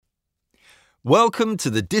Welcome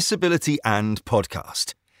to the Disability And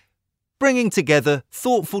podcast, bringing together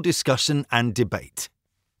thoughtful discussion and debate.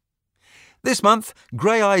 This month,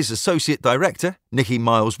 Grey Eye's Associate Director, Nikki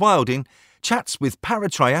Miles-Wilding, chats with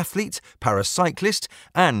para-triathlete, paracyclist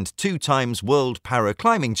and 2-times world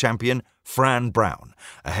para-climbing champion Fran Brown,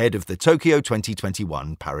 ahead of the Tokyo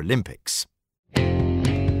 2021 Paralympics.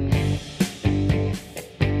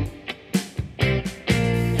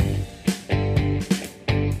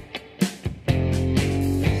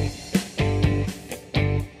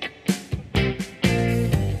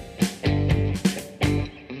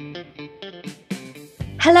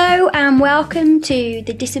 Hello and welcome to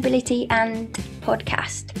the Disability And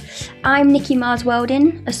podcast. I'm Nikki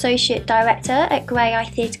Miles-Wilding, Associate Director at Grey Eye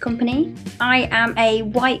Theatre Company. I am a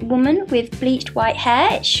white woman with bleached white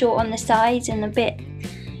hair. It's short on the sides and a bit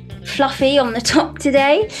fluffy on the top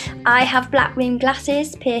today. I have black rimmed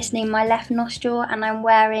glasses piercing my left nostril and I'm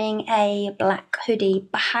wearing a black hoodie.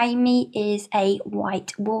 Behind me is a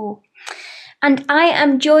white wall. And I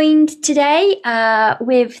am joined today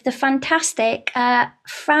with the fantastic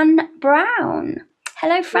Fran Brown.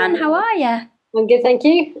 Hello, Fran. How are you? I'm good, thank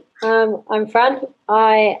you. I'm Fran.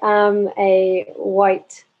 I am a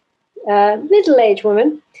white, middle-aged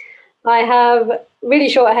woman. I have really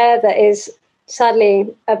short hair that is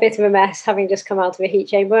sadly a bit of a mess, having just come out of a heat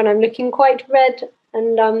chamber, and I'm looking quite red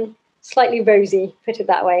and slightly rosy, put it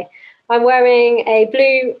that way. I'm wearing a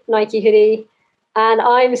blue Nike hoodie, and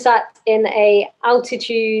I'm sat in a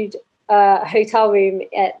altitude hotel room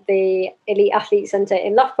at the Elite Athlete Centre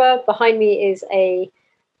in Loughborough. Behind me is a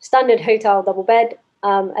standard hotel double bed,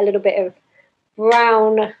 a little bit of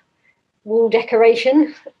brown wall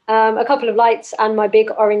decoration, a couple of lights, and my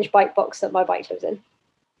big orange bike box that my bike lives in.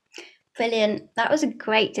 Brilliant. That was a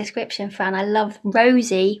great description, Fran. I love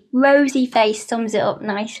rosy. Rosy face sums it up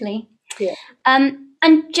nicely. Yeah.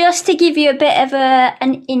 And just to give you a bit of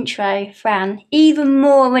an intro, Fran, even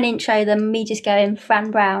more of an intro than me just going Fran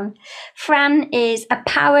Brown. Fran is a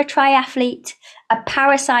para-triathlete, a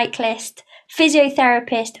paracyclist,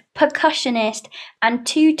 physiotherapist, percussionist, and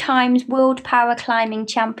 2-times world para-climbing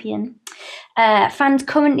champion. Fran's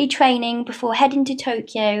currently training before heading to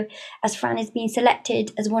Tokyo, as Fran has been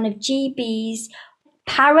selected as one of GB's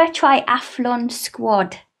para-triathlon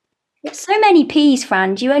squad. So many P's,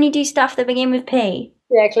 Fran. Do you only do stuff that begin with P?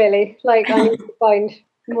 Yeah, clearly. I need to find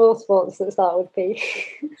more sports that start with P.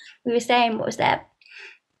 We were saying, what was that?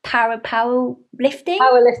 Powerlifting?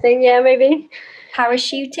 Powerlifting, yeah, maybe.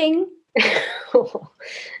 Parachuting?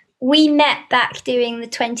 We met back doing the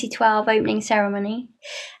 2012 opening ceremony.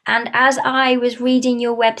 And as I was reading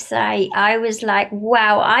your website, I was like,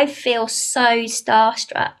 wow, I feel so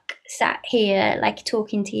starstruck sat here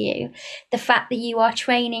talking to you. The fact that you are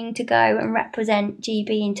training to go and represent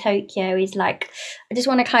GB in Tokyo is I just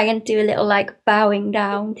want to kind of do a little bowing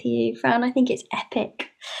down to you, Fran. I think it's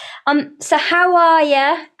epic. So how are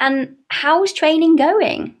you and how's training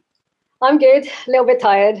going? I'm good, a little bit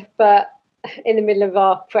tired, but in the middle of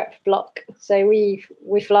our prep block. So we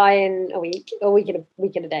fly in a week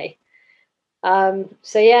and a day.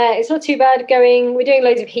 So yeah, it's not too bad going. We're doing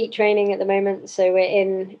loads of heat training at the moment. So we're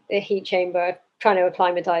in the heat chamber trying to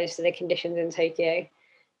acclimatise to the conditions in Tokyo.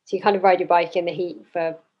 So you kind of ride your bike in the heat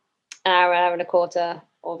for an hour and a quarter,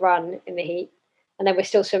 or run in the heat. And then we're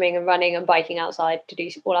still swimming and running and biking outside to do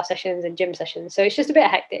all our sessions and gym sessions. So it's just a bit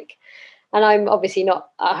hectic. And I'm obviously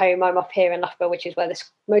not at home. I'm up here in Loughborough, which is where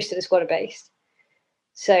most of the squad are based.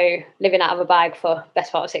 So living out of a bag for the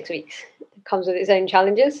best part of 6 weeks comes with its own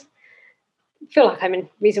challenges. I feel like I'm in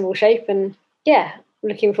reasonable shape, and yeah,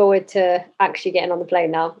 looking forward to actually getting on the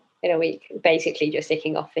plane now in a week, basically just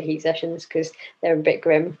ticking off the heat sessions because they're a bit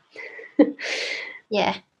grim.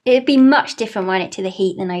 Yeah, it'd be much different, won't it, to the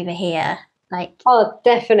heat than over here? Oh,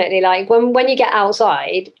 definitely. When you get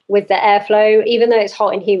outside with the airflow, even though it's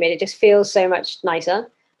hot and humid, it just feels so much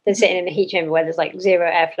nicer than sitting in a heat chamber where there's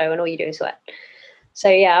zero airflow and all you do is sweat. So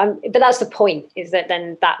yeah, but that's the point, is that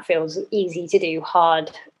then that feels easy to do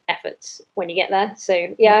hard efforts when you get there.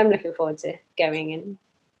 So yeah, I'm looking forward to going and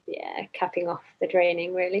capping off the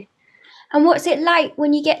training really. And what's it like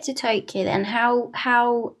when you get to Tokyo then?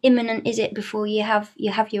 How imminent is it before you have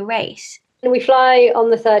your race? We fly on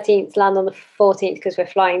the 13th, land on the 14th, because we're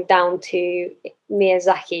flying down to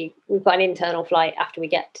Miyazaki. We've got an internal flight after we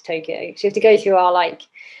get to Tokyo. So you have to go through our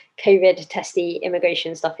COVID testy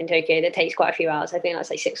immigration stuff in Tokyo that takes quite a few hours. I think that's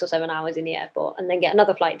 6 or 7 hours in the airport, and then get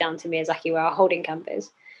another flight down to Miyazaki where our holding camp is.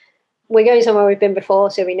 We're going somewhere we've been before,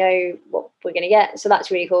 so we know what we're going to get. So that's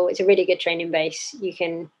really cool. It's a really good training base. You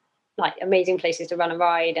can amazing places to run and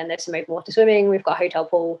ride, and there's some open water swimming. We've got a hotel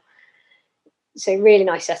pool. So really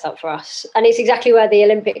nice setup for us. And it's exactly where the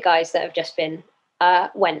Olympic guys that have just been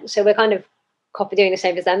went. So we're kind of doing the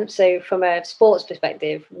same as them. So from a sports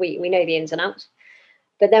perspective, we know the ins and outs.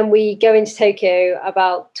 But then we go into Tokyo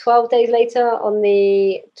about 12 days later on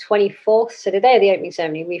the 24th. So the day of the opening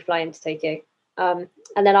ceremony, we fly into Tokyo. And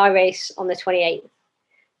then I race on the 28th. So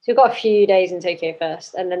we've got a few days in Tokyo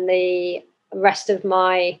first. And then the rest of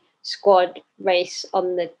my squad race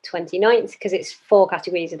on the 29th because it's 4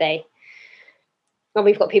 categories a day. And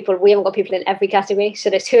we haven't got people in every category.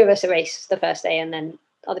 So there's 2 of us that race the first day and then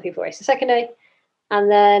other people race the second day. And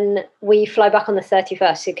then we fly back on the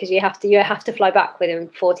 31st because you have to fly back within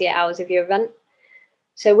 48 hours of your event.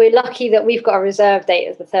 So we're lucky that we've got a reserve date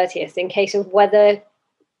of the 30th in case of weather,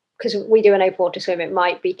 because we do an open water swim. It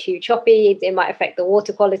might be too choppy. It might affect the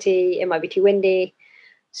water quality. It might be too windy.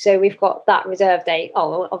 So we've got that reserve date.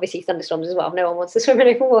 Oh, obviously thunderstorms as well. No one wants to swim in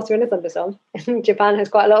open water in a thunderstorm. Japan has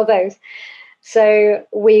quite a lot of those. So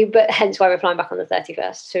but hence why we're flying back on the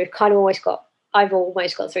 31st. So I've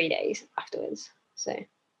almost got 3 days afterwards. So,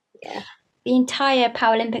 yeah. The entire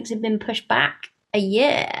Paralympics have been pushed back a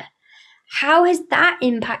year. How has that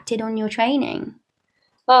impacted on your training?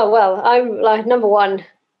 Oh, well, I'm like, number one,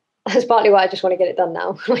 that's partly why I just want to get it done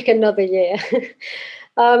now, like another year.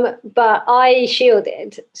 But I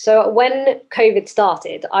shielded. So when COVID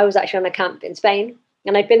started, I was actually on a camp in Spain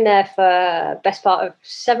and I'd been there for best part of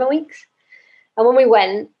 7 weeks. And when we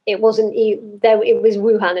went, it was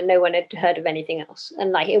Wuhan and no one had heard of anything else.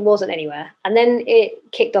 And like, it wasn't anywhere. And then it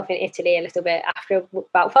kicked off in Italy a little bit after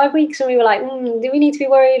about 5 weeks. And we were like, do we need to be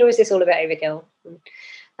worried or is this all a bit overkill?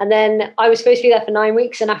 And then I was supposed to be there for 9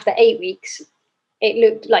 weeks. And after 8 weeks, it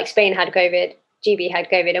looked like Spain had COVID, GB had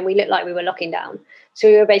COVID, and we looked like we were locking down. So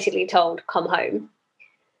we were basically told, come home.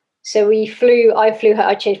 So I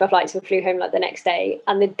changed my flights and flew home like the next day.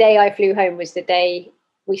 And the day I flew home was the day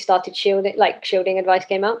we started shielding advice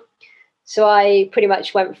came out. So I pretty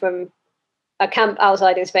much went from a camp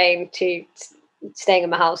outside in Spain to staying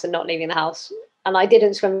in my house and not leaving the house. And I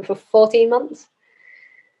didn't swim for 14 months.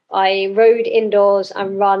 I rode indoors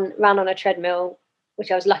and ran on a treadmill,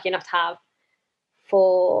 which I was lucky enough to have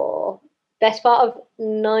for best part of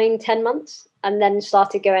 9-10 months, and then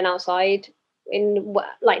started going outside in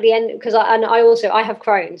like the end because I have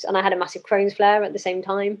Crohn's and I had a massive Crohn's flare at the same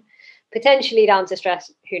time. Potentially down to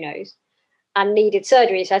stress, who knows, and needed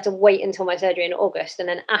surgery. So I had to wait until my surgery in August. And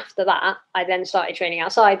then after that, I then started training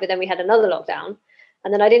outside, but then we had another lockdown.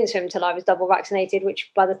 And then I didn't swim until I was double vaccinated,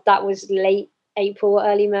 which that was late April,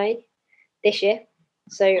 early May this year.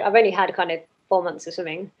 So I've only had kind of 4 months of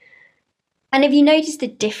swimming. And have you noticed a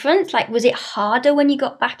difference? Like, was it harder when you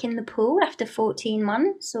got back in the pool after 14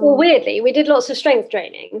 months? Or? Well, weirdly, we did lots of strength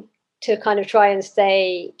training to kind of try and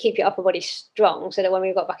keep your upper body strong so that when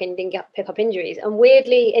we got back in, didn't pick up injuries. And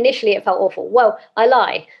weirdly, initially it felt awful. Well, I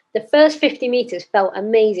lie. The first 50 meters felt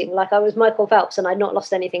amazing. Like I was Michael Phelps and I'd not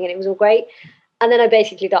lost anything and it was all great. And then I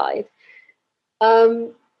basically died.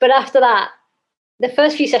 But after that, the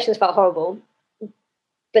first few sessions felt horrible,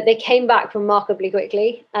 but they came back remarkably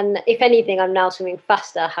quickly. And if anything, I'm now swimming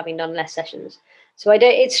faster, having done less sessions. So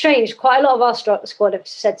it's strange. Quite a lot of our squad have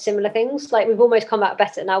said similar things. Like we've almost come out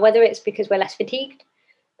better now, whether it's because we're less fatigued,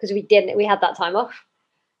 because we had that time off,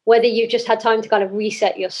 whether you've just had time to kind of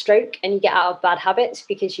reset your stroke and you get out of bad habits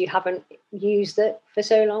because you haven't used it for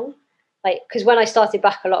so long. Like, because when I started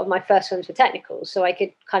back, a lot of my first swims were technicals, so I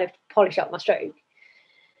could kind of polish up my stroke.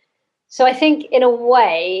 So I think in a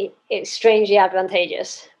way it's strangely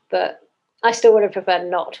advantageous, but I still would have preferred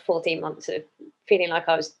not 14 months of feeling like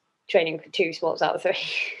I was training for 2 sports out of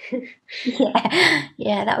 3.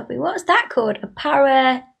 yeah, that would be, what's that called? A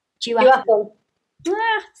para duathlon.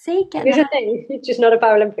 See, it's a thing. It's just not a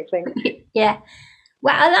Paralympic thing. Yeah.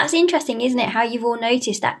 Well, that's interesting, isn't it? How you've all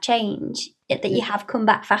noticed that change, that you have come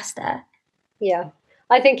back faster. Yeah,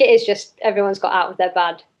 I think it is just everyone's got out of their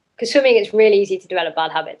bad, because swimming, it's really easy to develop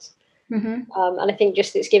bad habits. Mm-hmm. And I think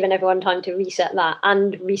just it's given everyone time to reset that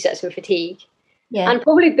and reset some fatigue. Yeah. And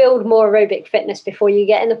probably build more aerobic fitness before you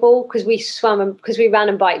get in the pool, because we ran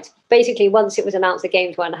and biked. Basically, once it was announced the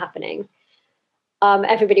games weren't happening,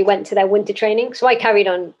 everybody went to their winter training. So I carried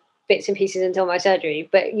on bits and pieces until my surgery,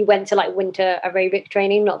 but you went to like winter aerobic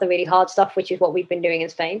training, not the really hard stuff, which is what we've been doing in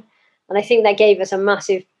Spain. And I think that gave us a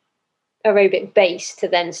massive aerobic base to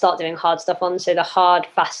then start doing hard stuff on. So the hard,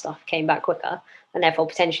 fast stuff came back quicker and therefore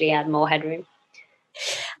potentially had more headroom.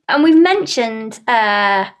 And we've mentioned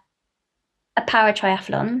a para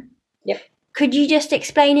triathlon. Yep. Could you just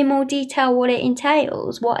explain in more detail what it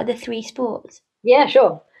entails? What are the 3 sports? Yeah,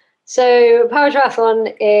 sure. So para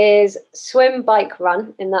triathlon is swim, bike,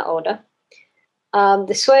 run in that order.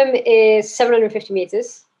 The swim is 750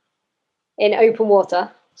 meters. in open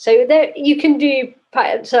water. So there you can do.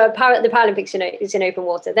 So the Paralympics is in open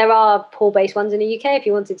water. There are pool-based ones in the UK if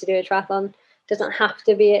you wanted to do a triathlon. It doesn't have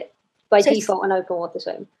to be by default an open water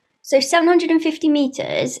swim. So 750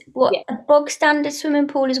 metres, a bog standard swimming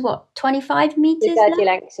pool is what, 25 metres? 30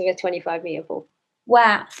 lengths of a 25 metre pool.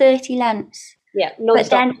 Wow, 30 lengths. Yeah,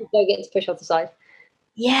 non-stop, you don't get to push off the side.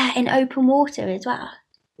 Yeah, in open water as well.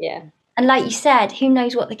 Yeah. And like you said, who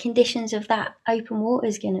knows what the conditions of that open water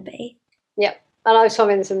is going to be. Yeah, and I've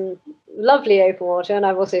swum in some lovely open water, and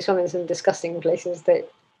I've also swum in some disgusting places that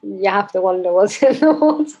you have to wonder what's in the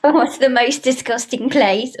water. What's the most disgusting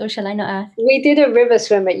place, or shall I not ask? We did a river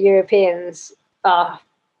swim at Europeans 2-3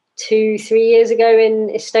 years ago in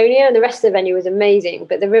Estonia, and the rest of the venue was amazing,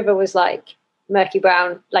 but the river was like murky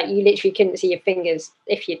brown, like you literally couldn't see your fingers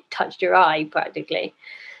if you touched your eye practically.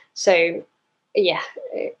 So it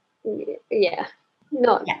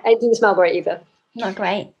didn't smell great either. Not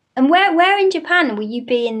great. And where in Japan will you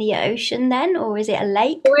be, in the ocean then, or is it a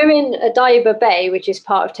lake? We're in Odaiba Bay, which is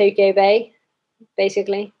part of Tokyo Bay,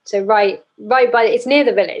 basically. So right by, it's near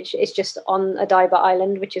the village. It's just on Odaiba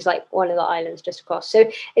Island, which is like one of the islands just across.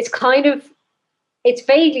 So it's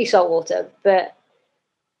vaguely saltwater, but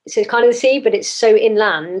so it's kind of the sea, but it's so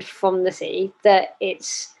inland from the sea that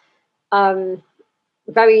it's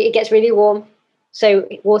it gets really warm. So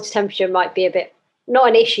water temperature might be a bit, not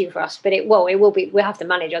an issue for us, but it will be. We'll have to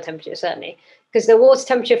manage our temperature, certainly, because the water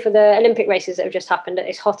temperature for the Olympic races that have just happened at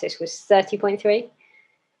its hottest was 30.3,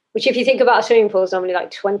 which if you think about a swimming pool is normally like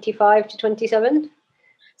 25 to 27.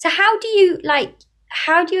 So how do you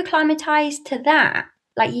acclimatise to that?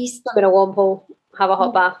 Like you swim in a warm pool, have a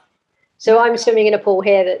hot bath. So I'm swimming in a pool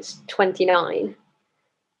here that's 29,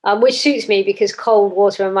 which suits me because cold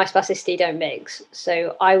water and my spasticity don't mix.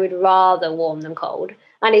 So I would rather warm than cold.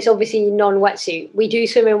 And it's obviously non-wetsuit. We do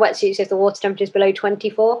swim in wetsuits if the water temperature is below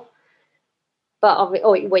 24. But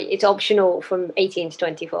it's optional from 18 to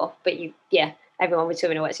 24. But everyone would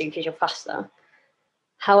swim in a wetsuit because you're faster.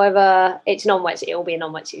 However, it's non-wetsuit. It will be a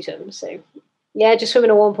non-wetsuit swim. So just swim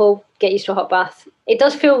in a warm pool, get used to a hot bath. It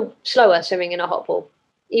does feel slower swimming in a hot pool.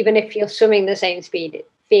 Even if you're swimming the same speed, it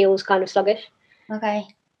feels kind of sluggish. Okay.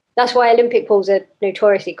 That's why Olympic pools are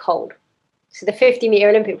notoriously cold. So the 50-metre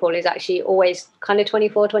Olympic pool is actually always kind of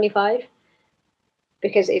 24, 25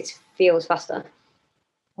 because it feels faster.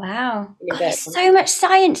 Wow. God, there's so much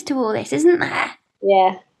science to all this, isn't there?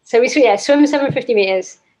 Yeah. So we swim 750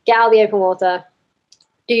 metres, get out of the open water,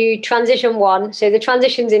 do transition 1. So the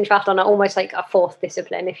transitions in triathlon are almost like a fourth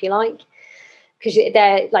discipline, if you like, because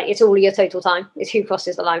they're like, it's all your total time. It's who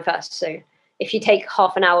crosses the line first. So if you take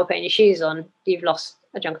half an hour putting your shoes on, you've lost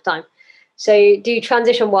a chunk of time. So do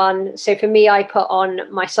transition 1. So for me, I put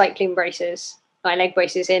on my cycling braces, my leg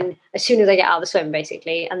braces in as soon as I get out of the swim,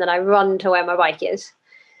 basically. And then I run to where my bike is,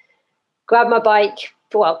 grab my bike,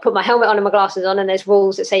 put my helmet on and my glasses on. And there's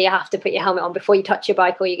rules that say you have to put your helmet on before you touch your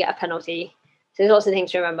bike or you get a penalty. So there's lots of things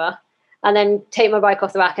to remember. And then take my bike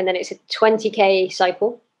off the rack. And then it's a 20K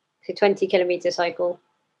cycle, so 20 kilometre cycle.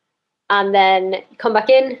 And then come back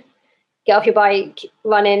in, get off your bike,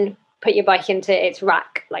 run in, put your bike into its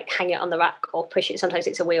rack, like hang it on the rack or push it. Sometimes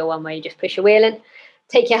it's a wheel one where you just push your wheel in,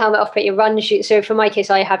 take your helmet off, put your run shoes. So for my case,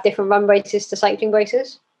 I have different run braces to cycling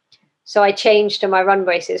braces. So I changed to my run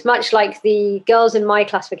braces, much like the girls in my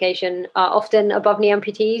classification are often above knee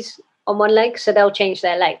amputees on one leg. So they'll change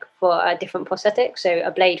their leg for a different prosthetic. So a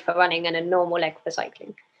blade for running and a normal leg for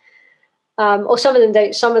cycling. Or some of them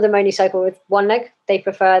don't. Some of them only cycle with one leg. They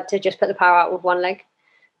prefer to just put the power out with one leg.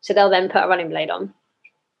 So they'll then put a running blade on.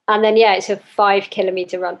 And then, it's a 5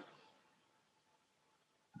 kilometre run.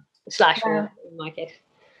 / run, in my case.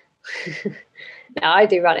 No, I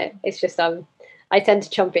do run it. It's just, I tend to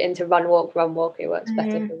chomp it into run, walk. It works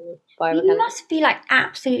better for me. You must be like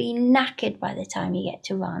absolutely knackered by the time you get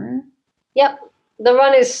to run. Yep.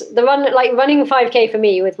 Running 5K for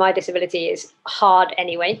me with my disability is hard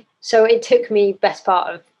anyway. So it took me best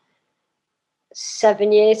part of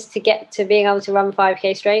 7 years to get to being able to run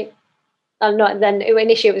 5K straight.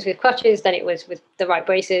 Initially it was with crutches, then it was with the right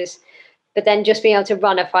braces, but then just being able to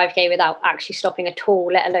run a 5K without actually stopping at all,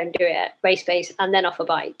 let alone do it at race pace and then off a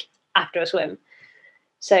bike after a swim.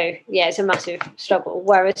 So it's a massive struggle.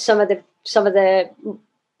 Whereas some of the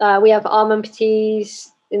we have arm amputees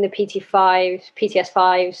in the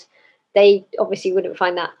PTS5s, they obviously wouldn't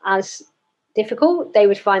find that as difficult. They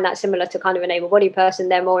would find that similar to kind of an able-bodied person.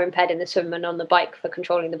 They're more impaired in the swim and on the bike for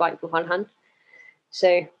controlling the bike with one hand.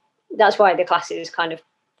 So that's why the classes kind of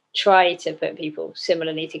try to put people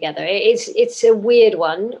similarly together. It's a weird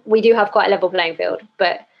one. We do have quite a level playing field,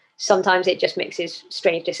 but sometimes it just mixes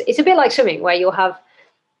strange. It's a bit like swimming where you'll have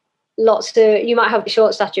you might have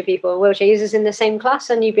short stature people and wheelchair users in the same class,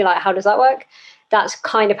 and you'd be like, how does that work? That's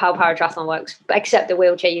kind of how paratriathlon works, except the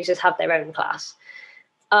wheelchair users have their own class.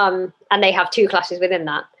 And they have 2 classes within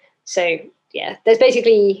that. So yeah, there's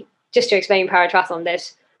basically, just to explain paratriathlon,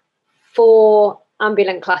 there's 4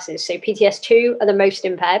 ambulant classes. So PTS2 are the most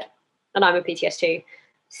impaired, and I'm a PTS2.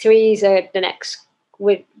 3s are the next,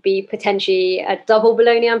 would be potentially a double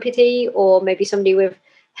below-knee amputee, or maybe somebody with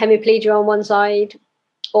hemiplegia on one side,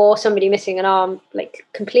 or somebody missing an arm like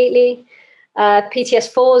completely.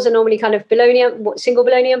 PTS4s are normally kind of single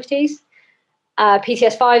below-knee amputees.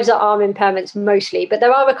 PTS5s are arm impairments mostly, but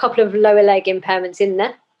there are a couple of lower leg impairments in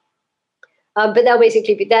there. But they'll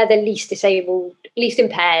basically they're the least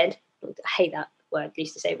impaired. I hate that word,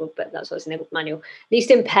 least disabled, but that's what's in the manual.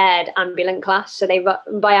 Least impaired ambulant class. So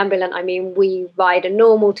by ambulant, I mean we ride a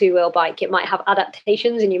normal 2-wheel bike. It might have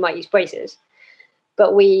adaptations and you might use braces,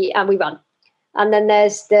 but we run. And then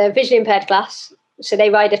there's the visually impaired class. So they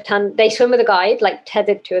they swim with a guide, like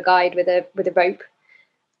tethered to a guide with a rope.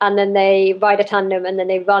 And then they ride a tandem, and then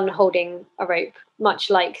they run holding a rope, much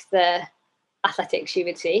like the athletics you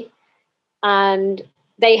would see. And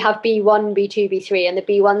they have B1, B2, B3, and the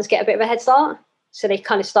B1s get a bit of a head start. So they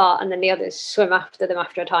kind of start, and then the others swim after them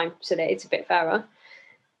after a time, so that it's a bit fairer.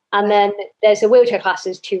 And then there's the wheelchair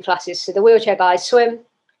classes, 2 classes. So the wheelchair guys swim.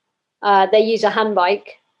 They use a hand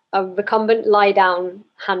bike, a recumbent lie-down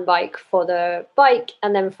hand bike for the bike,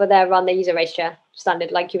 and then for their run, they use a race chair,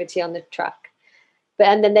 standard, like you would see on the track.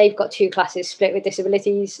 And then they've got 2 classes split with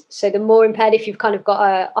disabilities. So the more impaired, if you've kind of got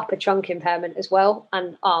a upper trunk impairment as well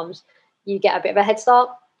and arms, you get a bit of a head start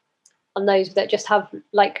on those that just have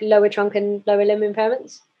like lower trunk and lower limb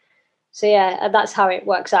impairments. So yeah, that's how it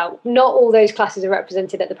works out. Not all those classes are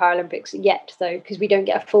represented at the Paralympics yet, though, because we don't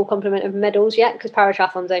get a full complement of medals yet, because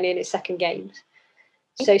paratriathlon's only in its 2nd games.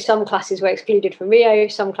 So some classes were excluded from Rio,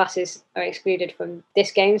 some classes are excluded from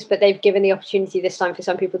this games, but they've given the opportunity this time for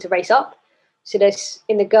some people to race up. So there's,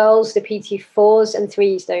 in the girls, the PT4s and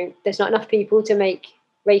 3s there's not enough people to make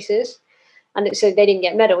races. And so they didn't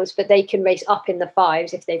get medals, but they can race up in the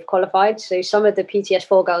 5s if they've qualified. So some of the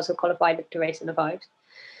PTS4 girls have qualified to race in the 5s.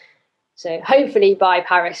 So hopefully by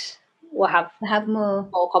Paris, we'll have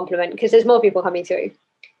more complement, because there's more people coming through.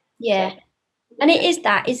 Yeah. So, and it is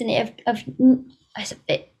that, isn't it, of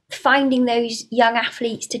finding those young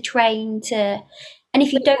athletes to train to, and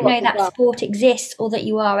if you don't know that sport exists or that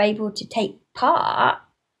you are able to take part,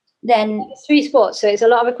 then it's 3 sports, so it's a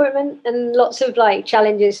lot of equipment and lots of like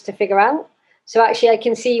challenges to figure out. So actually I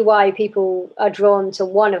can see why people are drawn to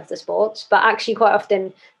one of the sports, but actually quite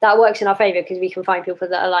often that works in our favor, because we can find people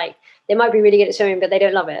that are like, they might be really good at swimming but they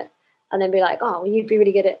don't love it, and then be like, oh well, you'd be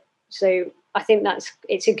really good at. So I think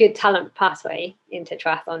it's a good talent pathway into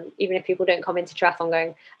triathlon, even if people don't come into triathlon going,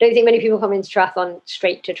 I don't think many people come into triathlon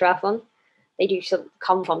straight to triathlon. They do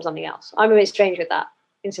come from something else. I'm a bit strange with that,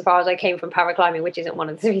 insofar as I came from paraclimbing, which isn't one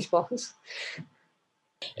of the 3 sports.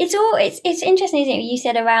 It's interesting, isn't it? You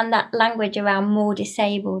said around that language around more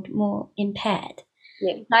disabled, more impaired.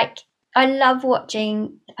 Yeah. Like, I love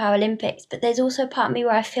watching the Paralympics, but there's also a part of me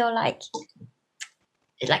where I feel like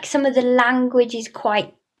some of the language is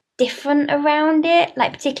quite different around it.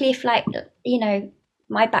 Like, particularly if, like, you know,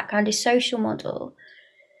 my background is social model,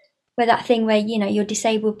 where that thing where, you know, you're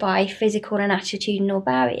disabled by physical and attitudinal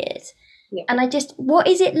barriers. Yeah. And what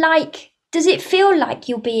is it like? Does it feel like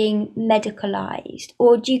you're being medicalized,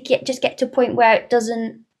 or do you just get to a point where it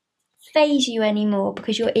doesn't faze you anymore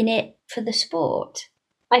because you're in it for the sport?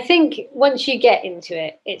 I think once you get into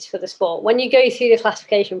it, it's for the sport. When you go through the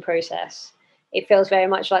classification process, it feels very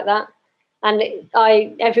much like that. And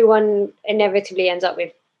everyone inevitably ends up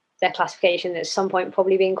with their classification at some point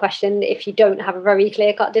probably being questioned if you don't have a very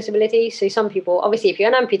clear-cut disability. So some people, obviously, if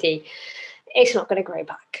you're an amputee, it's not going to grow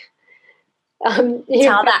back.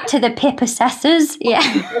 Tell that to the PIP assessors. Yeah.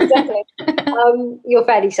 Exactly. You're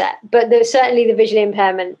fairly set. But there's certainly the visual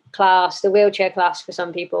impairment class, the wheelchair class for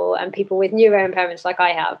some people, and people with neuro impairments like I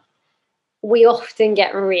have, we often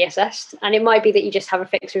get reassessed. And it might be that you just have a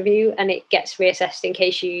fixed review and it gets reassessed in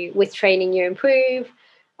case with training you improve.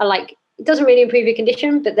 And like, it doesn't really improve your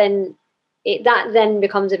condition, but then that then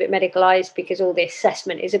becomes a bit medicalized, because all the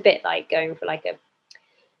assessment is a bit like going for like a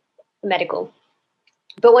medical.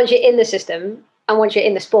 But once you're in the system and once you're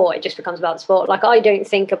in the sport, it just becomes about the sport. Like, I don't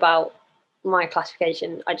think about my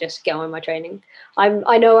classification. I just get on with my training.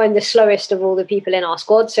 I know I'm the slowest of all the people in our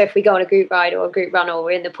squad. So if we go on a group ride or a group run or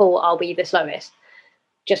we're in the pool, I'll be the slowest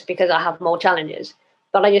just because I have more challenges.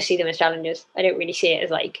 But I just see them as challenges. I don't really see it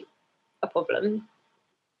as like a problem.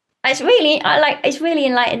 It's really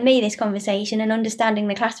enlightened me, this conversation, and understanding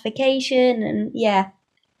the classification, and yeah.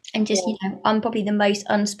 And just, I'm probably the most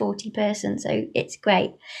unsporty person, so it's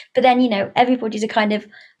great. But then, everybody's a kind of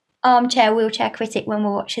armchair wheelchair critic when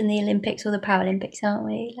we're watching the Olympics or the Paralympics, aren't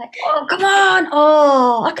we? Like, oh, come on.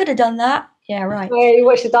 Oh, I could have done that. Yeah, right. Well, you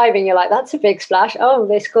watch the diving, you're like, that's a big splash. Oh,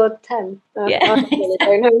 they scored 10. Yeah. I really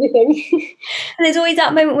don't know anything. And there's always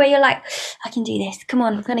that moment where you're like, I can do this. Come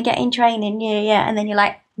on, I'm going to get in training. Yeah. And then you're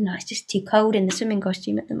like, no, it's just too cold in the swimming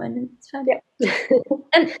costume at the moment. It's fine. Yep.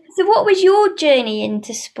 So what was your journey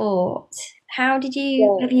into sport? How did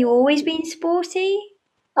you, have you always been sporty?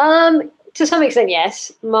 To some extent,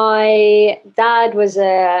 yes. My dad was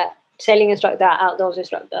a sailing instructor, outdoors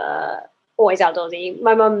instructor, always outdoorsy.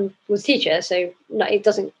 My mum was a teacher, so it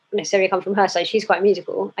doesn't necessarily come from her side. She's quite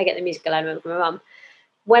musical. I get the musical element from my mum.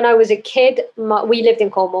 When I was a kid, we lived in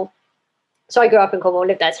Cornwall. So I grew up in Cornwall,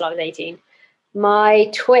 lived there till I was 18. My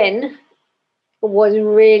twin was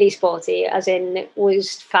really sporty, as in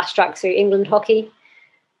was fast track through England hockey.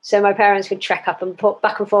 So my parents would trek up and put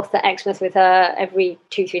back and forth to Exmouth with her every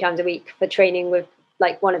 2-3 times a week for training with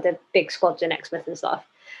like one of the big squads in Exmouth and stuff.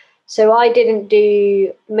 So I didn't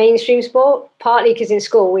do mainstream sport, partly because in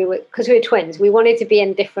school because we were twins, we wanted to be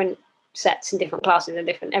in different sets and different classes and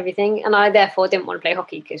different everything. And I therefore didn't want to play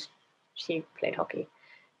hockey because she played hockey.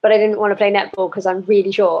 But I didn't want to play netball because I'm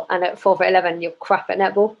really short. And at 4'11", you're crap at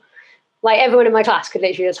netball. Like everyone in my class could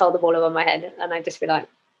literally just hold the ball above my head. And I'd just be like,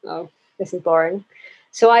 oh, this is boring.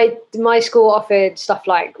 So my school offered stuff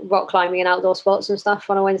like rock climbing and outdoor sports and stuff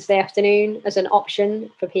on a Wednesday afternoon as an option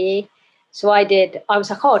for PE. So I was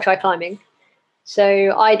like, oh, I'll try climbing.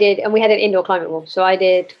 So I did, and we had an indoor climbing wall. So I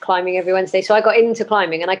did climbing every Wednesday. So I got into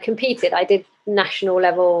climbing and I competed. I did national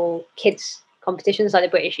level kids competitions like the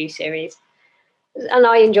British Youth Series. And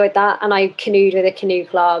I enjoyed that. And I canoed with a canoe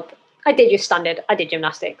club. I did just standard. I did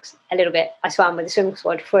gymnastics a little bit. I swam with the swim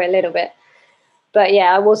squad for a little bit. But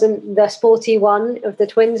yeah, I wasn't the sporty one of the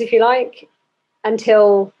twins, if you like, and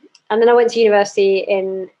then I went to university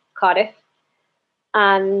in Cardiff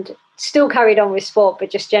and still carried on with sport, but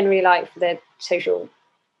just generally like for the social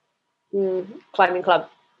climbing club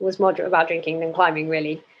was more about drinking than climbing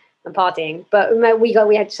really and partying. But we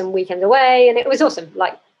had some weekends away and it was awesome,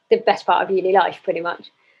 like the best part of uni life pretty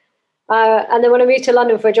much. And then when I moved to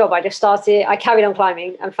London for a job, I carried on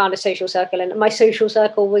climbing and found a social circle. And my social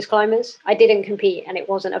circle was climbers. I didn't compete and it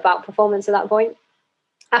wasn't about performance at that point.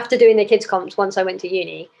 After doing the kids comps, once I went to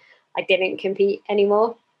uni, I didn't compete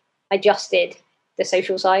anymore. I just did the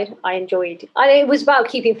social side. It was about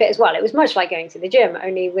keeping fit as well. It was much like going to the gym,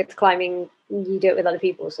 only with climbing, you do it with other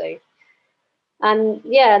people. So, and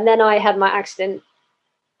then I had my accident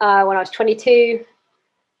when I was 22.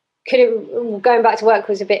 Going back to work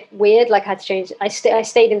was a bit weird. Like I had to change. I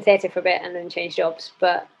stayed in theatre for a bit and then changed jobs.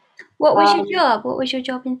 But what was your job? What was your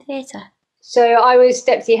job in theatre? So I was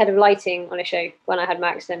deputy head of lighting on a show when I had my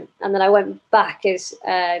accident, and then I went back as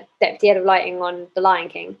deputy head of lighting on The Lion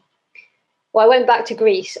King. Well, I went back to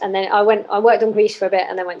Greece, and then I worked on Greece for a bit,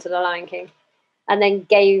 and then went to The Lion King, and then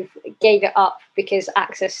gave it up because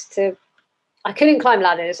I couldn't climb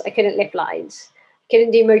ladders, I couldn't lift lights,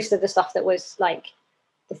 couldn't do most of the stuff that was like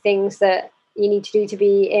the things that you need to do to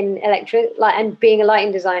be in electric, like, and being a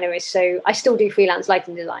lighting designer is I still do freelance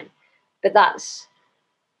lighting design, but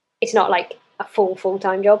it's not like a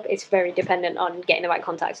full-time job. It's very dependent on getting the right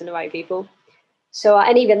contacts and the right people. So,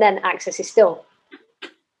 and even then access is still,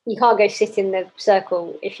 you can't go sit in the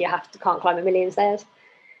circle if you can't climb a million stairs.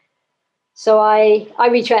 So I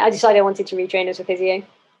decided I wanted to retrain as a physio.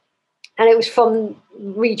 And it was from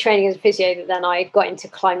retraining as a physio that then I got into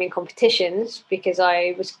climbing competitions because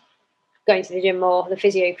I was going to the gym more. The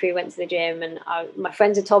physio crew went to the gym and my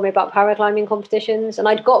friends had told me about paraclimbing competitions. And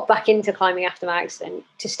I'd got back into climbing after my accident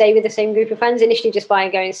to stay with the same group of friends, initially just by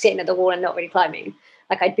going sitting at the wall and not really climbing.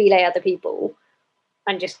 Like I'd belay other people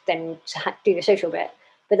and just then do the social bit.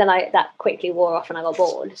 But then that quickly wore off and I got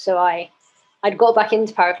bored. So I'd got back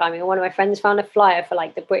into paraclimbing and one of my friends found a flyer for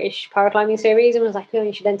like the British paraclimbing series and was like, oh,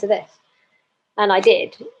 you should enter this. And I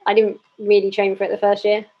did. I didn't really train for it the first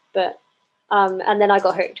year, but and then I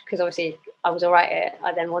got hooked because obviously I was all right at it.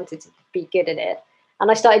 I then wanted to be good at it. And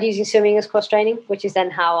I started using swimming as cross training, which is then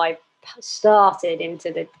how I started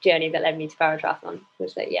into the journey that led me to paratriathlon.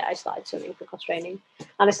 Was that, I started swimming for cross training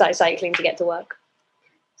and I started cycling to get to work.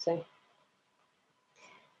 So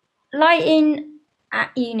lighting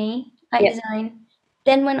at uni, design,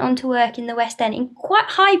 then went on to work in the West End in quite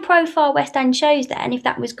high profile West End shows then, if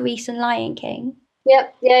that was Grease and Lion King.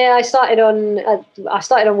 Yep. Yeah. I started on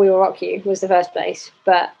We Will Rock You was the first place,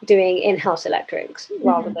 but doing in-house electrics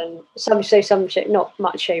rather than some show, not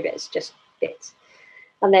much show bits, just bits.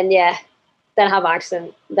 And then then I had my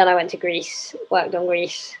accident. Then I went to Grease, worked on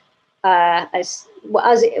Grease,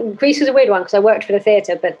 Greece was a weird one because I worked for the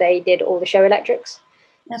theatre, but they did all the show electrics.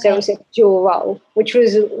 Okay. So it was a dual role, which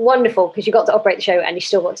was wonderful because you got to operate the show and you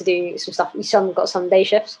still got to do some stuff. You got some day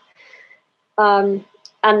shifts. And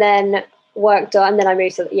then I moved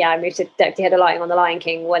to deputy head of lighting on The Lion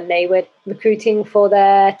King when they were recruiting for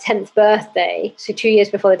their 10th birthday. So 2 years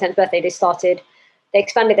before the 10th birthday, they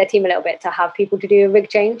expanded their team a little bit to have people to do a rig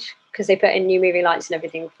change because they put in new moving lights and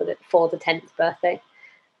everything for the 10th birthday.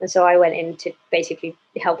 And so I went in to basically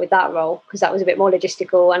help with that role because that was a bit more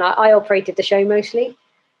logistical. And I operated the show mostly.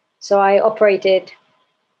 So I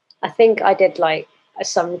think I did like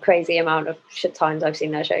some crazy amount of times I've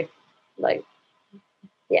seen that show. Like,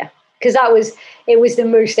 yeah, because it was the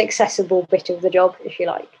most accessible bit of the job, if you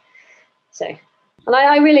like. So, and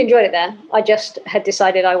I really enjoyed it there. I just had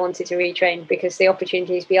decided I wanted to retrain because the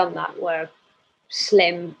opportunities beyond that were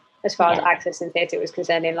slim as far as access in theatre was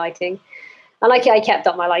concerned in lighting. And I kept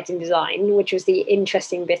up my lighting design, which was the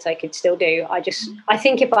interesting bit I could still do. I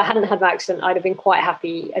think if I hadn't had my accident, I'd have been quite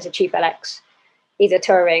happy as a chief LX, either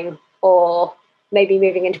touring or maybe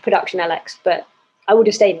moving into production LX, but I would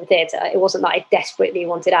have stayed in theatre. It wasn't that I desperately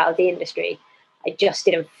wanted out of the industry. I just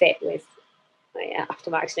didn't fit with,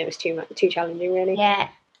 after my accident, it was too challenging, really. Yeah,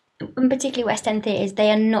 and particularly West End theatres,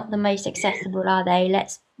 they are not the most accessible, are they?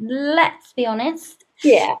 Let's be honest.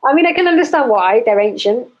 Yeah, I mean, I can understand why. They're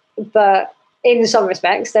ancient, but in some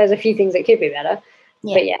respects, there's a few things that could be better.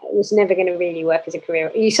 Yeah. But yeah, it was never going to really work as a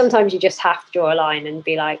career. Sometimes you just have to draw a line and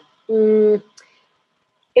be like, I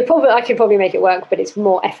could probably make it work, but it's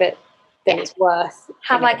more effort than it's worth.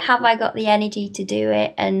 Have I got the energy to do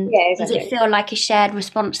it? And exactly. Does it feel like a shared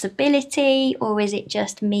responsibility, or is it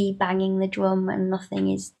just me banging the drum and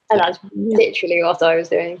nothing is? And that's literally what I was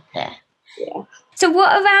doing. Yeah. So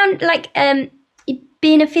what around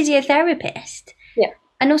being a physiotherapist? Yeah.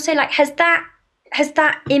 And also, has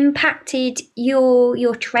that impacted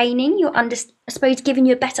your training? I suppose giving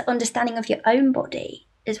you a better understanding of your own body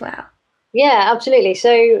as well. Yeah, absolutely.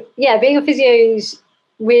 So yeah, being a physio is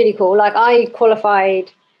really cool. Like, I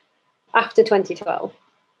qualified after 2012,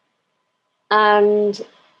 and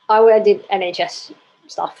I did NHS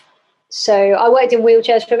stuff. So I worked in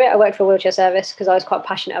wheelchairs for a bit. I worked for a wheelchair service because I was quite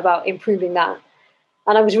passionate about improving that,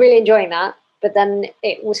 and I was really enjoying that. But then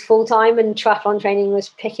it was full time, and triathlon training was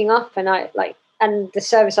picking up, and and the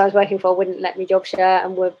service I was working for wouldn't let me job share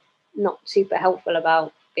and were not super helpful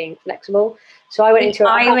about being flexible. So I went into the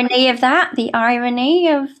irony of that.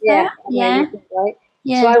 Yeah. Right.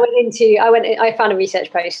 Yeah. So I found a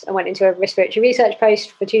research post. I went into a respiratory research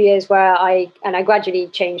post for 2 years where I gradually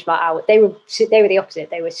changed my hours. They were the opposite.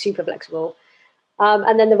 They were super flexible.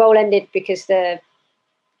 And then the role ended because the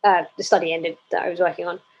study ended that I was working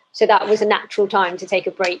on. So that was a natural time to take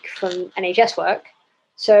a break from NHS work.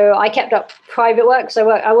 So I kept up private work. So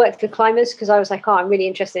I worked with climbers because I was like, I'm really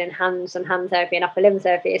interested in hands and hand therapy and upper limb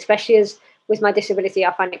therapy, especially as with my disability,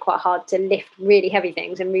 I find it quite hard to lift really heavy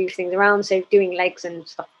things and move things around. So doing legs and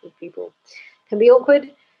stuff with people can be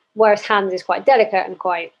awkward, whereas hands is quite delicate and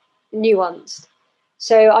quite nuanced.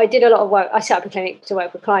 So I did a lot of work. I set up a clinic to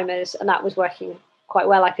work with climbers, and that was working quite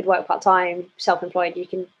well. I could work part-time, self-employed. You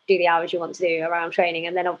can do the hours you want to do around training.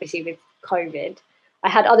 And then obviously with COVID, I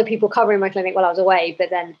had other people covering my clinic while I was away, but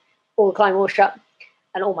then all the climbing was shut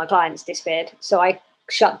and all my clients disappeared. So I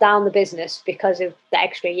shut down the business because of the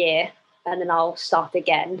extra year, and then I'll start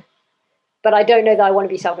again. But I don't know that I want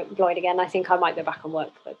to be self-employed again. I think I might go back and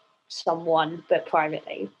work for someone, but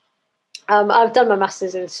privately. I've done my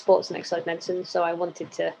master's in sports and exercise medicine, so I want to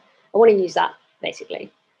use that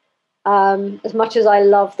basically. As much as I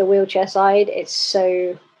love the wheelchair side, there's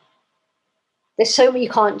so many, you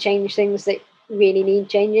can't change things that really need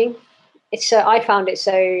changing. I found it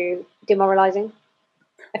so demoralizing.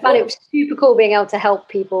 I found it super cool being able to help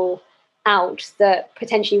people out that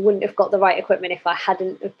potentially wouldn't have got the right equipment if I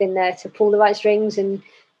hadn't have been there to pull the right strings and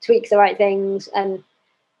tweak the right things. And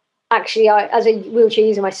actually, as a wheelchair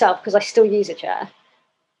user myself, because I still use a chair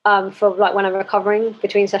for when I'm recovering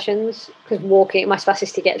between sessions, because walking, my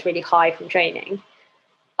spasticity gets really high from training.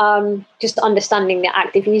 Just understanding the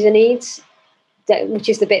active user needs, which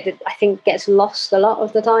is the bit that I think gets lost a lot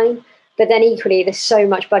of the time. But then equally, there's so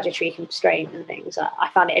much budgetary constraint and things. I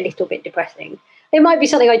found it a little bit depressing. It might be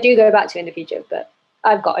something I do go back to in the future, but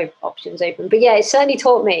I've got options open. But yeah, it's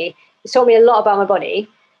taught me a lot about my body.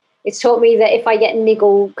 It's taught me that if I get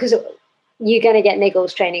niggle, because you're going to get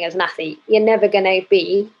niggles training as an athlete, you're never going to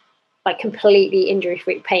be like completely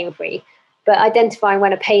injury-free, pain-free. But identifying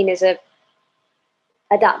when a pain is a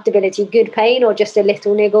adaptability good pain or just a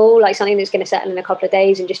little niggle, like something that's going to settle in a couple of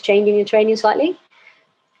days, and just changing your training slightly,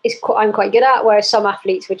 I'm quite good at. Whereas some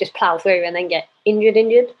athletes would just plow through and then get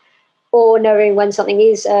injured. or knowing when something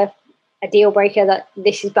is a deal breaker, that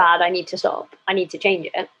this is bad, I need to stop, I need to change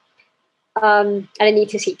it. And I need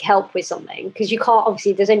to seek help with something, because you can't,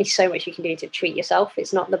 obviously, there's only so much you can do to treat yourself.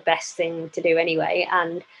 It's not the best thing to do anyway.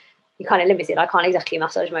 And you're kind of limited. I can't exactly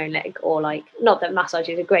massage my own leg, or like, not that massage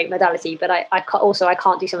is a great modality, but I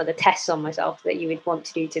can't do some of the tests on myself that you would want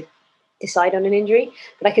to do to decide on an injury.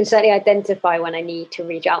 But I can certainly identify when I need to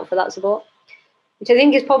reach out for that support, which I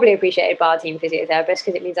think is probably appreciated by our team physiotherapists,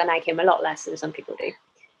 because it means I nag him a lot less than some people do.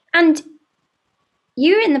 And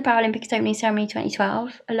you were in the Paralympics opening ceremony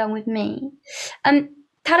 2012 along with me.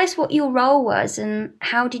 Tell us what your role was and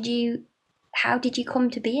how did you come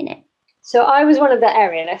to be in it? So I was one of the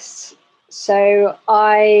aerialists. So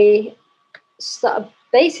I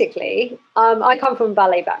basically, I come from a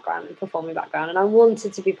ballet background and performing background, and I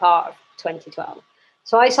wanted to be part of 2012.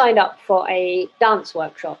 So I signed up for a dance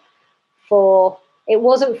workshop it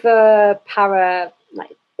wasn't for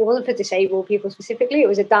disabled people specifically. It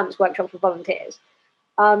was a dance workshop for volunteers.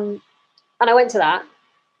 And I went to that,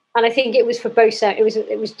 and I think it was for both.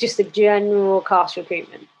 It was just the general cast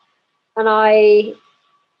recruitment, and I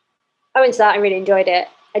went to that. I really enjoyed it.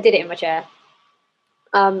 I did it in my chair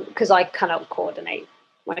because I cannot coordinate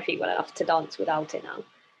my feet well enough to dance without it now.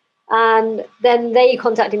 And then they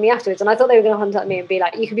contacted me afterwards, and I thought they were going to contact me and be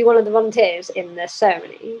like, "You could be one of the volunteers in the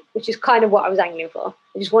ceremony," which is kind of what I was angling for.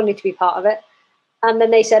 I just wanted to be part of it. And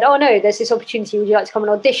then they said, "Oh no, there's this opportunity. Would you like to come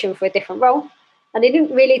and audition for a different role?" And they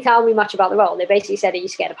didn't really tell me much about the role. They basically said, "Are you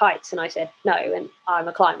scared of heights?" And I said, "No, and I'm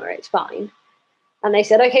a climber, it's fine." And they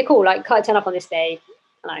said, "Okay, cool, like, can I turn up on this day?"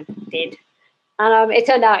 And I did. And it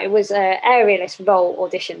turned out it was an aerialist role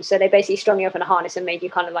audition. So they basically strung you up in a harness and made you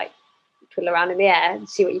kind of like twiddle around in the air and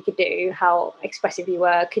see what you could do, how expressive you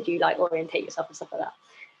were, could you like orientate yourself and stuff like that.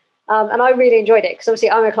 And I really enjoyed it, because obviously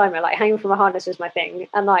I'm a climber, like hanging from a harness was my thing.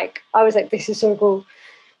 And like, I was like, this is so cool.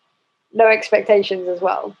 No expectations as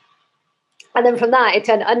well. And then from that,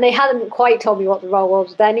 and they hadn't quite told me what the role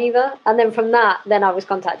was then either. And then from that, then I was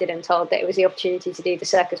contacted and told that it was the opportunity to do the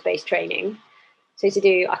circus base training. So to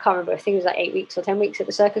do, I can't remember, I think it was like 8 weeks or 10 weeks at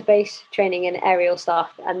the circus base, training in aerial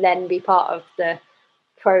stuff, and then be part of the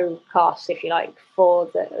pro cast, if you like, for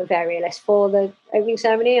the aerialist for the opening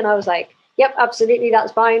ceremony. And I was like, yep, absolutely,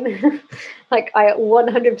 that's fine. Like, I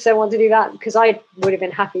 100% want to do that, because I would have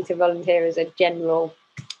been happy to volunteer as a general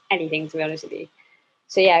anything, to be honest with you.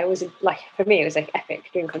 So yeah, it was like, for me, it was like epic,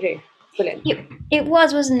 dream come true. Brilliant. It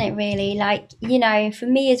was, wasn't it, really? Like, you know, for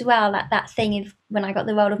me as well, like that thing of when I got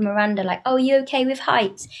the role of Miranda, like, "Oh, you okay with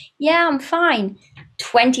heights?" "Yeah, I'm fine."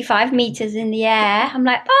 25 meters in the air. I'm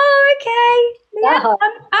like, "Oh, okay. Yeah,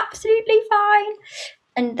 I'm absolutely fine."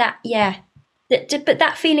 And that, yeah. But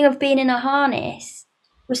that feeling of being in a harness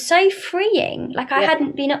was so freeing. Like, I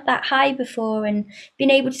hadn't been up that high before, and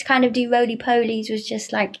being able to kind of do roly-polies was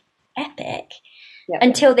just like epic. Yep.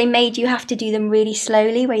 Until they made you have to do them really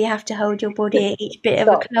slowly, where you have to hold your body at each bit of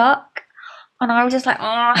a clock. And I was just like,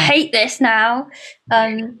 "Oh, I hate this now."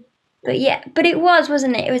 But yeah, but it was,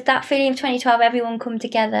 wasn't it? It was that feeling of 2012, everyone come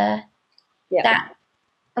together. Yeah.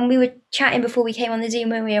 And we were chatting before we came on the Zoom,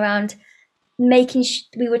 when we were around,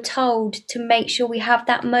 we were told to make sure we have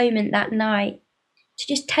that moment that night to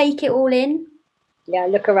just take it all in. Yeah,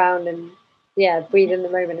 look around and breathe in the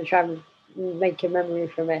moment and try and make a memory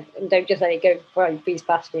from it, and don't just let it go before it breeze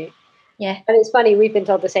past you. Yeah. And it's funny, we've been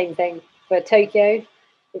told the same thing for Tokyo.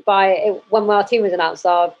 When our team was announced,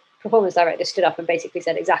 our performance director stood up and basically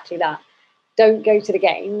said exactly that. Don't go to the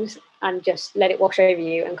games and just let it wash over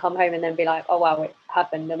you and come home and then be like, "Oh wow, it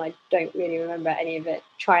happened and I don't really remember any of it."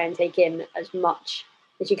 Try and take in as much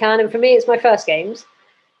as you can. And for me, it's my first games.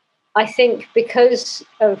 I think because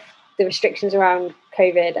of the restrictions around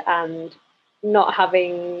COVID and not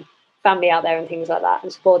having family out there and things like that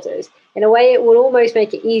and supporters, in a way it will almost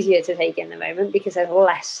make it easier to take in the moment, because there's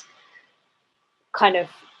less kind of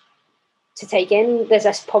to take in. There's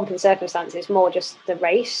less pomp and circumstances, more just the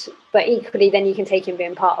race. But equally, then you can take in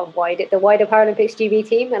being part of the wider Paralympics GB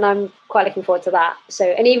team, and I'm quite looking forward to that. So,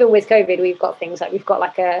 and even with COVID, we've got things like, we've got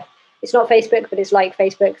like it's not Facebook, but it's like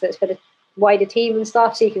Facebook that's for the wider team and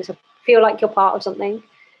stuff, so you can feel like you're part of something.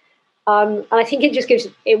 And I think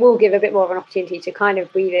it will give a bit more of an opportunity to kind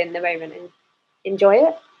of breathe in the moment and enjoy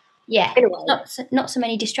it. Yeah, not so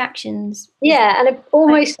many distractions. Yeah, and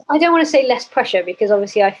I don't want to say less pressure, because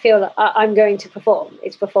obviously I feel that I'm going to perform.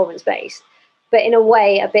 It's performance-based. But in a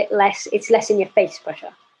way, a bit less, it's less in your face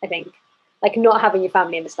pressure, I think. Like, not having your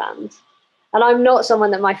family in the stands. And I'm not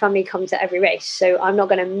someone that my family come to every race, so I'm not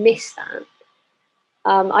going to miss that.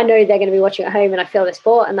 I know they're going to be watching at home, and I feel the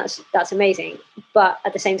sport, and that's amazing. But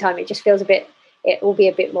at the same time, it just feels it will be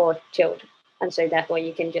a bit more chilled. And so therefore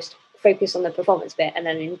you can just focus on the performance bit and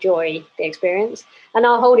then enjoy the experience. And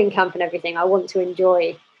our holding camp and everything, I want to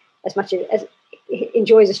enjoy as much as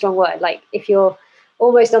enjoy is a strong word. Like if you're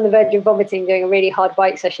almost on the verge of vomiting doing a really hard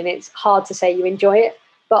bike session, it's hard to say you enjoy it.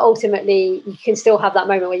 But ultimately, you can still have that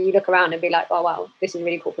moment where you look around and be like, oh, wow, this is a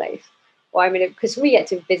really cool place. Or I mean, because we get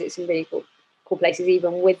to visit some really cool places,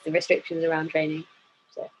 even with the restrictions around training.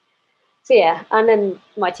 So yeah, and then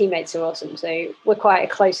my teammates are awesome. So we're quite a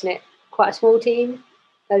close-knit, quite a small team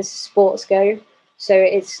as sports go. So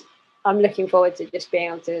I'm looking forward to just being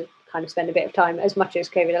able to kind of spend a bit of time, as much as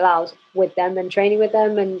COVID allows, with them and training with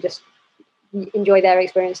them and just enjoy their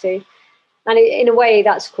experience too. And in a way,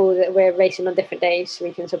 that's cool that we're racing on different days so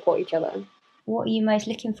we can support each other. What are you most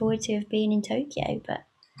looking forward to of being in Tokyo? But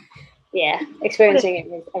yeah, experiencing it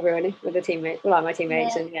with everyone, with the teammates, like my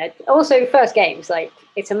teammates, and also first games. Like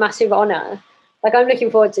it's a massive honour. Like I'm looking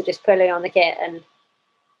forward to just pulling on the kit and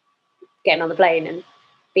getting on the plane and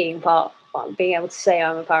being able to say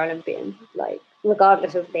I'm a Paralympian. Like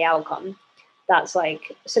regardless of the outcome, that's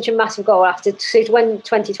like such a massive goal. So when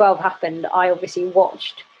 2012 happened, I obviously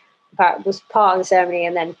was part of the ceremony,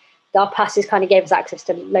 and then our passes kind of gave us access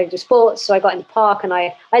to loads of sports. So I got in the park, and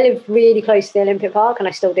I live really close to the Olympic Park, and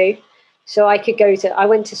I still do. So I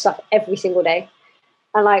went to stuff every single day,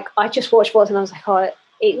 and like I just watched sports, and I was like, oh,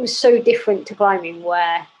 it was so different to climbing,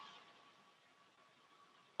 where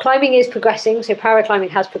climbing is progressing. So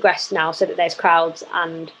paraclimbing has progressed now, so that there's crowds,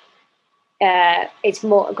 and it's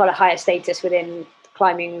got a higher status within the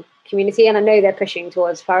climbing community. And I know they're pushing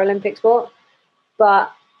towards Paralympic sport,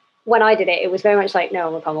 but when I did it, it was very much like no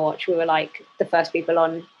one would come and watch. We were like the first people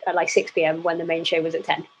on at like 6 p.m. when the main show was at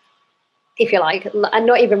 10, if you like, and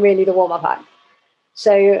not even really the warm-up act.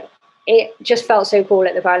 So it just felt so cool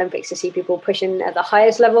at the Paralympics to see people pushing at the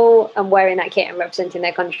highest level and wearing that kit and representing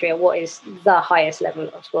their country at what is the highest level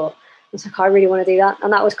of sport. I was like, I really want to do that.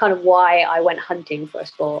 And that was kind of why I went hunting for a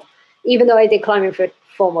sport. Even though I did climbing for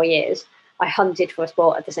 4 more years, I hunted for a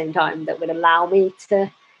sport at the same time that would allow me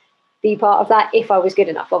to be part of that if I was good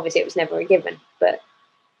enough. Obviously, it was never a given, but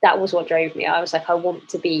that was what drove me. I was like, I want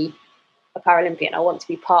to be a Paralympian. I want to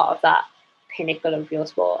be part of that pinnacle of your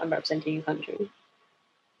sport and representing your country.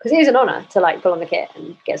 Because it is an honour to like pull on the kit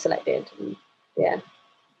and get selected. And, yeah.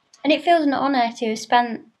 And it feels an honour to have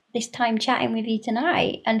spent this time chatting with you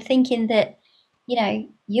tonight and thinking that, you know,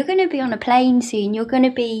 you're going to be on a plane soon. You are going to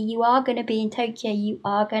be in Tokyo. You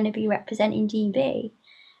are going to be representing GB.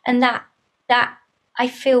 And that I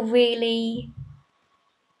feel really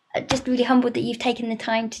humbled that you've taken the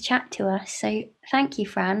time to chat to us. So thank you,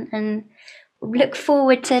 Fran, and look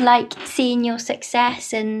forward to like seeing your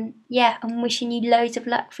success, and I'm wishing you loads of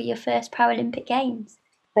luck for your first Paralympic Games.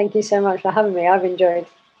 Thank you so much for having me. I've enjoyed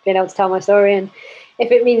being able to tell my story, and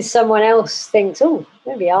if it means someone else thinks, oh,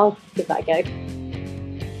 maybe I'll give that a go,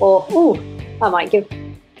 or I might give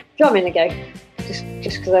drumming a go.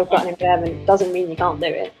 Just because I've got an impairment doesn't mean you can't do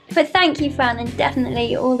it. But thank you, Fran, and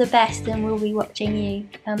definitely all the best, and we'll be watching you.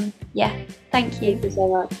 Thank you. Thank you so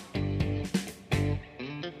much.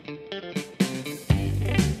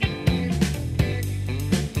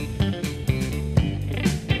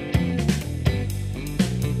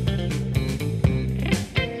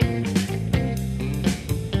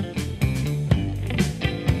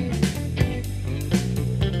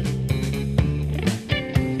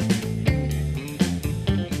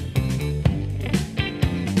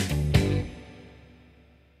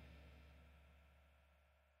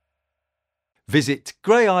 Visit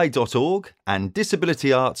greyeye.org and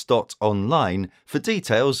disabilityarts.online for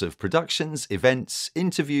details of productions, events,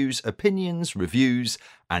 interviews, opinions, reviews,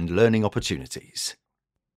 and learning opportunities.